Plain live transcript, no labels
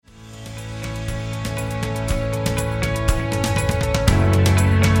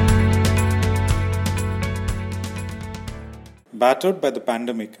Battered by the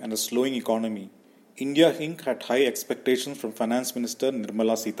pandemic and a slowing economy, India Inc. had high expectations from Finance Minister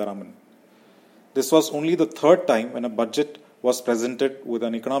Nirmala Sitharaman. This was only the third time when a budget was presented with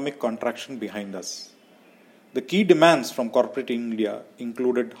an economic contraction behind us. The key demands from corporate India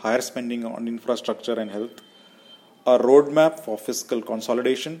included higher spending on infrastructure and health, a roadmap for fiscal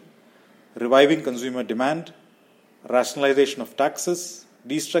consolidation, reviving consumer demand, rationalization of taxes,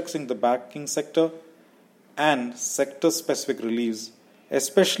 restructuring the banking sector, and sector-specific reliefs,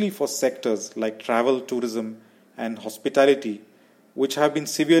 especially for sectors like travel, tourism, and hospitality, which have been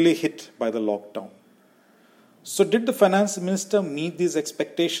severely hit by the lockdown. So, did the Finance Minister meet these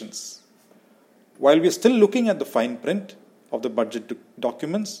expectations? While we are still looking at the fine print of the budget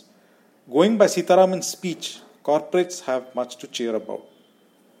documents, going by Sitharaman's speech, corporates have much to cheer about.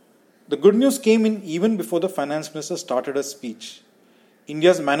 The good news came in even before the Finance Minister started her speech.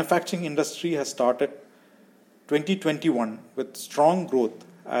 India's manufacturing industry has started 2021 with strong growth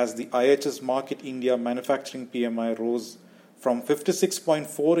as the IHS Markit India Manufacturing PMI rose from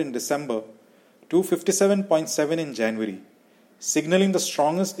 56.4 in December to 57.7 in January, signaling the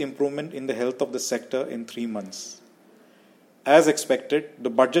strongest improvement in the health of the sector in 3 months. As expected, the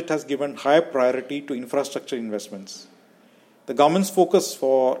budget has given high priority to infrastructure investments. The government's focus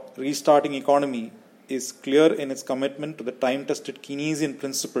for restarting economy is clear in its commitment to the time-tested Keynesian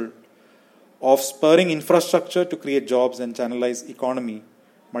principle of spurring infrastructure to create jobs and channelize economy,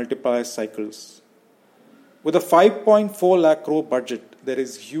 multiplier cycles. With a 5.4 lakh crore budget, there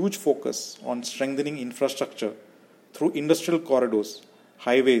is huge focus on strengthening infrastructure through industrial corridors,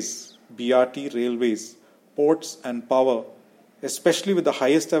 highways, BRT, railways, ports and power, especially with the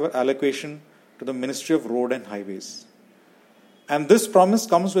highest ever allocation to the Ministry of Road and Highways. And this promise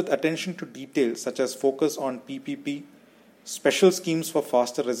comes with attention to details such as focus on PPP, special schemes for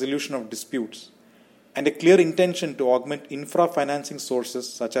faster resolution of disputes, and a clear intention to augment infra financing sources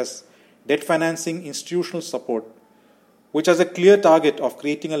such as debt financing, institutional support, which has a clear target of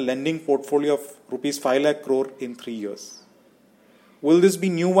creating a lending portfolio of Rs 5 lakh crore in 3 years. Will this be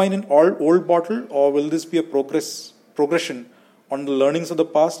new wine in old bottle, or will this be a progression on the learnings of the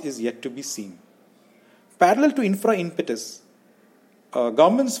past is yet to be seen. Parallel to infra impetus,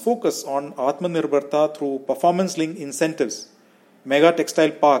 government's focus on Atmanirbharta through performance-linked incentives, mega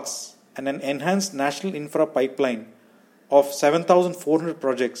textile parks, and an enhanced national infra pipeline of 7,400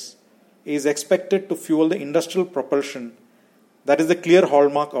 projects is expected to fuel the industrial propulsion that is the clear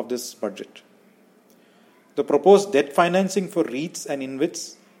hallmark of this budget. The proposed debt financing for REITs and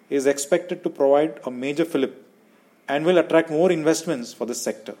InvITs is expected to provide a major fillip and will attract more investments for this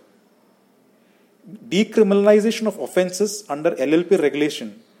sector. Decriminalization of offences under LLP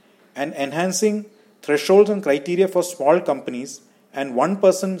regulation and enhancing thresholds and criteria for small companies and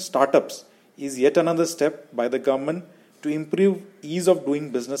one-person startups is yet another step by the government to improve ease of doing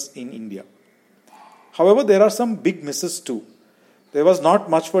business in India. However, there are some big misses too. There was not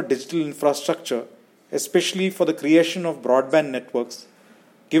much for digital infrastructure, especially for the creation of broadband networks,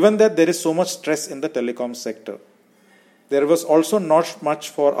 given that there is so much stress in the telecom sector. There was also not much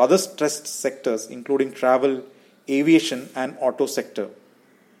for other stressed sectors, including travel, aviation, and auto sector.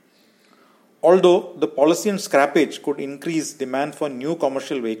 Although the policy on scrappage could increase demand for new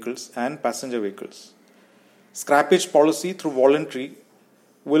commercial vehicles and passenger vehicles. Scrappage policy through voluntary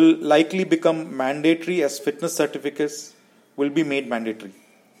will likely become mandatory as fitness certificates will be made mandatory.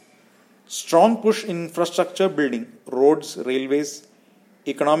 Strong push in infrastructure building, roads, railways,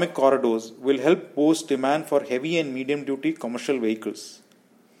 economic corridors will help boost demand for heavy and medium duty commercial vehicles.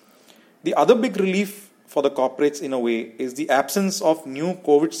 The other big relief for the corporates in a way is the absence of new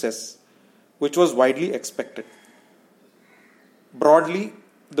COVID cess, which was widely expected. Broadly,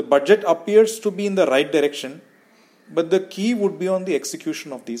 the budget appears to be in the right direction, but the key would be on the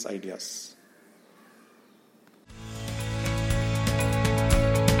execution of these ideas.